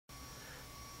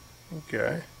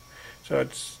Okay, so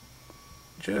it's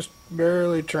just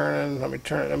barely turning. Let me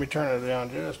turn it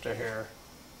down just a hair.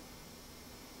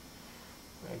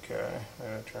 Okay, I'm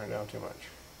gonna turn it down too much.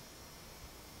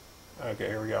 Okay,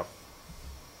 here we go.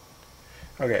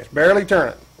 Okay, it's barely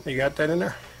turning. You got that in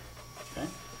there? Okay.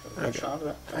 Okay. Shot of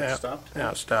that. Yeah. Stopped. Now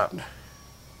it stopped.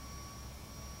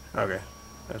 Okay,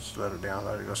 let's let it down.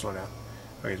 Let it go slow down.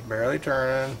 Okay, it's barely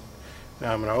turning.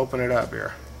 Now I'm going to open it up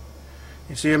here.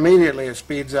 You see immediately it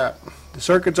speeds up. The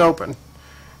circuit's open,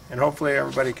 and hopefully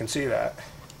everybody can see that.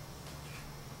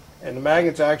 And the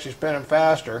magnet's actually spinning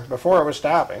faster. Before it was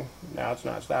stopping. Now it's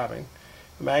not stopping.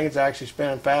 The magnet's actually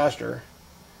spinning faster.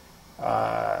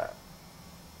 And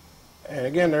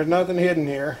again, there's nothing hidden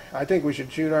here. I think we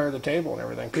should shoot under the table and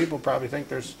everything. People probably think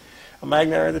there's a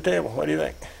magnet under the table. What do you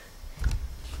think?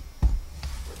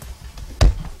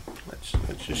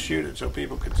 Let's just shoot it so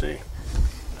people can see.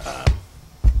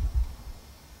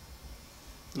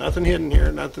 Nothing hidden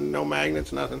here. Nothing. No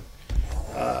magnets. Nothing.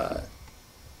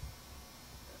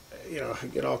 You know, I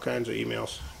get all kinds of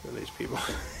emails from these people.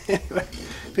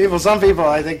 Some people,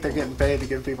 I think they're getting paid to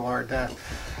give people a hard time.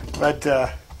 But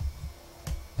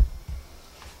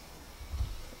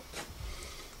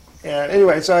and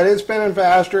anyway, so it is spinning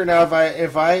faster. Now,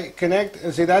 if I connect,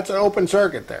 and see, that's an open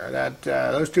circuit there. That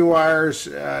those two wires,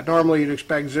 normally you'd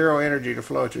expect zero energy to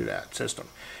flow through that system,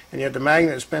 and yet the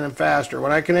magnet is spinning faster.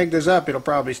 When I connect this up, it'll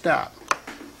probably stop.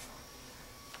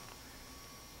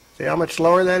 See how much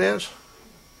slower that is?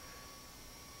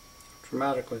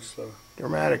 Dramatically slower.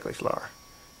 Dramatically slower.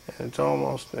 And it's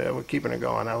almost, we're keeping it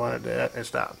going. I wanted to, it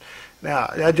stopped. Now,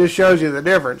 that just shows you the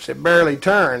difference. It barely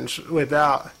turns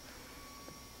without.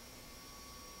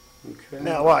 Okay.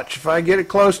 Now watch, if I get it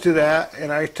close to that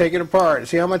and I take it apart,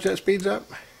 see how much that speeds up?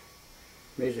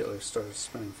 Immediately started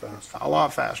spinning faster. A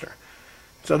lot faster.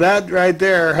 So that right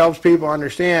there helps people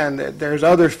understand that there's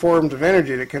other forms of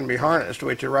energy that can be harnessed,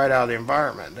 which are right out of the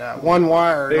environment. One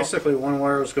wire. Basically, one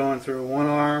wire is going through one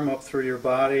arm, up through your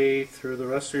body, through the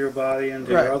rest of your body,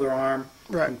 into Right. your other arm,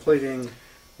 Right. completing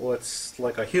what's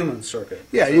like a human circuit.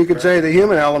 Yeah, you could say the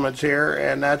human element's here,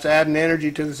 and that's adding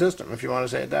energy to the system, if you want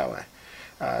to say it that way.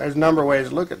 There's a number of ways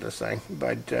to look at this thing,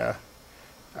 but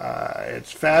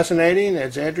it's fascinating,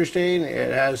 it's interesting,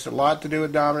 it has a lot to do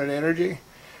with dominant energy,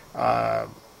 a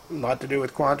lot to do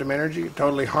with quantum energy,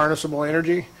 totally harnessable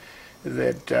energy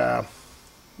that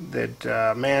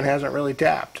man hasn't really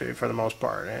tapped for the most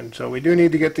part. And so we do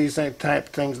need to get these type of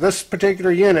things. This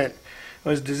particular unit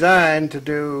was designed to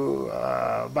do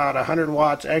about 100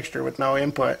 watts extra with no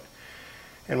input,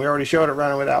 and we already showed it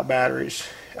running without batteries.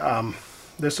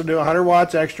 This will do 100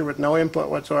 watts extra with no input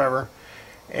whatsoever,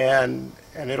 and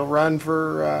it'll run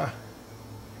for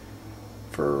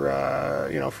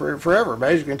forever,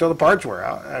 basically, until the parts wear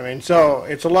out. I mean, so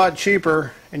it's a lot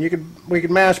cheaper, and we could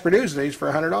mass produce these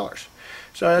for $100.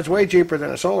 So that's way cheaper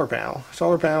than a solar panel.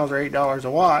 Solar panels are $8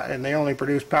 a watt, and they only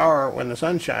produce power when the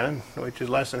sun's shining, which is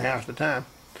less than half the time.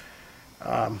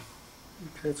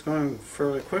 Okay, it's going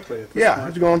fairly quickly. At this Yeah, point.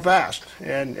 it's going fast,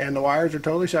 and the wires are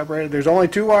totally separated. There's only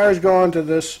two wires going to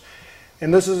this,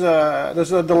 and this is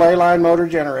a delay line motor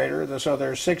generator. So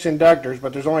there's 6 inductors,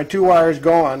 but there's only 2 wires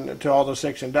going to all those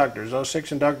 6 inductors. Those 6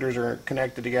 inductors are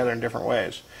connected together in different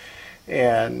ways,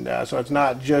 and so it's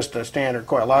not just a standard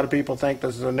coil. A lot of people think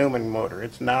this is a Newman motor.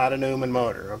 It's not a Newman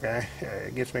motor. Okay,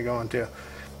 it gets me going too.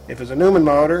 If it's a Newman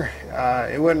motor,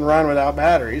 it wouldn't run without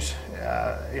batteries,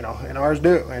 and ours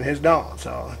do, and his don't.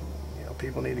 So,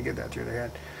 people need to get that through their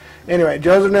head. Anyway,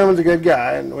 Joseph Newman's a good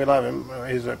guy, and we love him.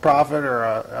 He's a prophet or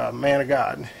a man of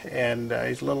God, and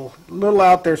he's a little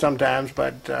out there sometimes,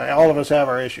 but all of us have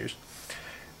our issues.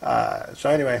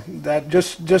 So anyway, that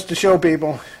just to show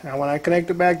people. Now, when I connect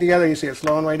it back together, you see it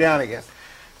slowing way down again,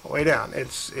 way down. And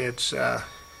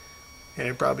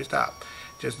it probably stopped.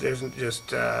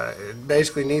 It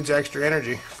basically needs extra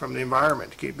energy from the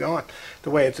environment to keep going the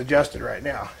way it's adjusted right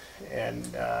now,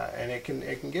 and it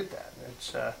can get that.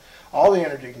 It's all the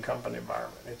energy can come from the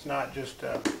environment. It's not just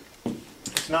a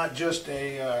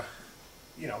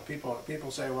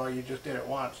people say, well, you just did it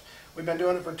once. We've been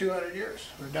doing it for 200 years.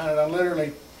 We've done it on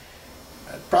literally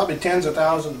probably tens of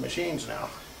thousands of machines now,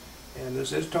 and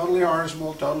this is totally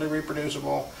harnessable, totally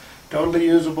reproducible, totally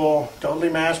usable, totally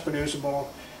mass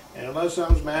producible. And unless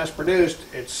something's mass-produced,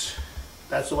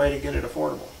 that's the way to get it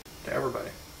affordable to everybody.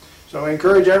 So we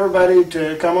encourage everybody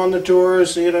to come on the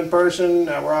tours, see it in person.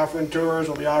 We're offering tours.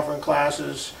 We'll be offering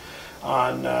classes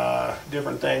on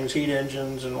different things, heat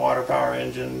engines and water power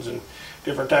engines and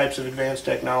different types of advanced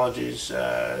technologies.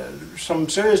 Some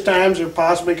serious times are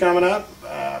possibly coming up,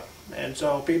 and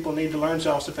so people need to learn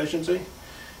self-sufficiency.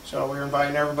 So we're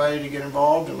inviting everybody to get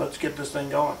involved, and let's get this thing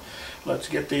going. Let's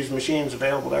get these machines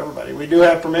available to everybody. We do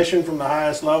have permission from the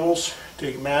highest levels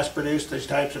to mass produce these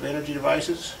types of energy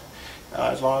devices,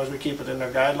 as long as we keep within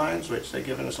their guidelines, which they've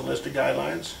given us a list of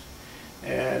guidelines.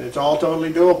 And it's all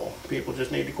totally doable. People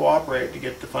just need to cooperate to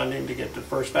get the funding to get the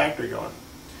first factory going.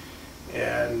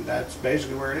 And that's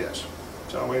basically where it is.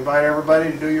 So we invite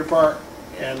everybody to do your part,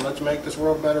 and let's make this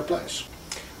world a better place.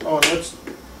 Oh, and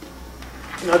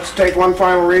let's take one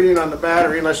final reading on the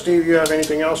battery, unless Steve, you have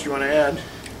anything else you want to add.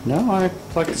 No, I'd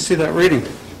like to see that reading.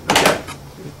 Okay.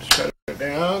 Just cut it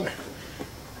down.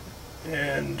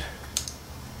 And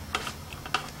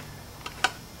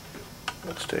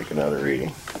let's take another reading.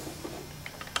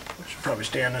 I should probably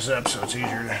stand this up so it's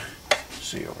easier to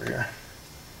see over here.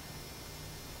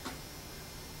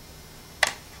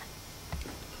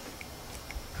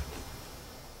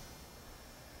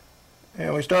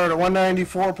 And we started at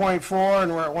 194.4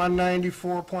 and we're at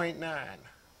 194.9.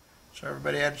 So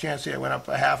everybody had a chance to see it went up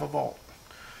a half a volt.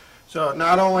 So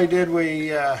not only did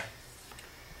we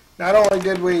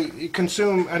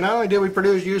consume, and not only did we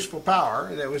produce useful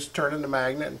power that was turned into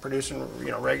magnet and producing,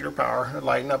 regular power,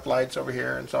 lighting up lights over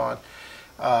here and so on,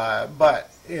 but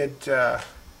it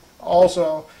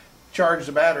also charged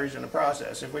the batteries in the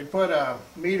process. If we put a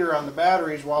meter on the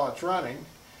batteries while it's running,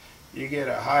 you get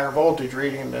a higher voltage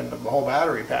reading than the whole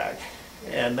battery pack,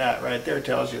 and that right there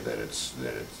tells you that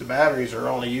the batteries are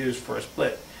only used for a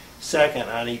split second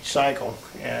on each cycle.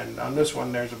 And on this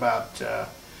one, there's about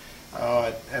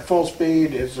at full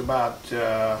speed, it's about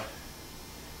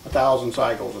 1,000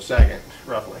 cycles a second,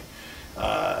 roughly.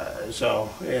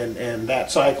 And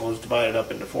that cycle is divided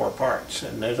up into 4 parts,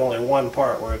 and there's only one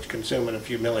part where it's consuming a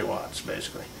few milliwatts,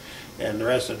 basically, and the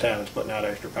rest of the time it's putting out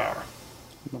extra power.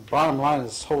 The bottom line of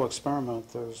this whole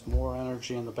experiment, there's more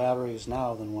energy in the batteries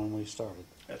now than when we started.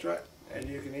 That's right. And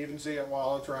you can even see it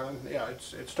while it's running. Yeah,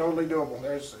 it's totally doable.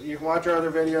 You can watch our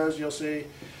other videos, you'll see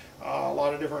a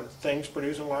lot of different things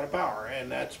producing a lot of power.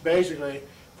 And that's basically,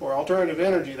 for alternative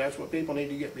energy, that's what people need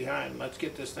to get behind. Let's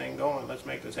get this thing going. Let's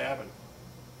make this happen.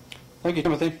 Thank you,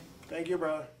 Timothy. Thank you,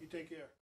 brother. You take care.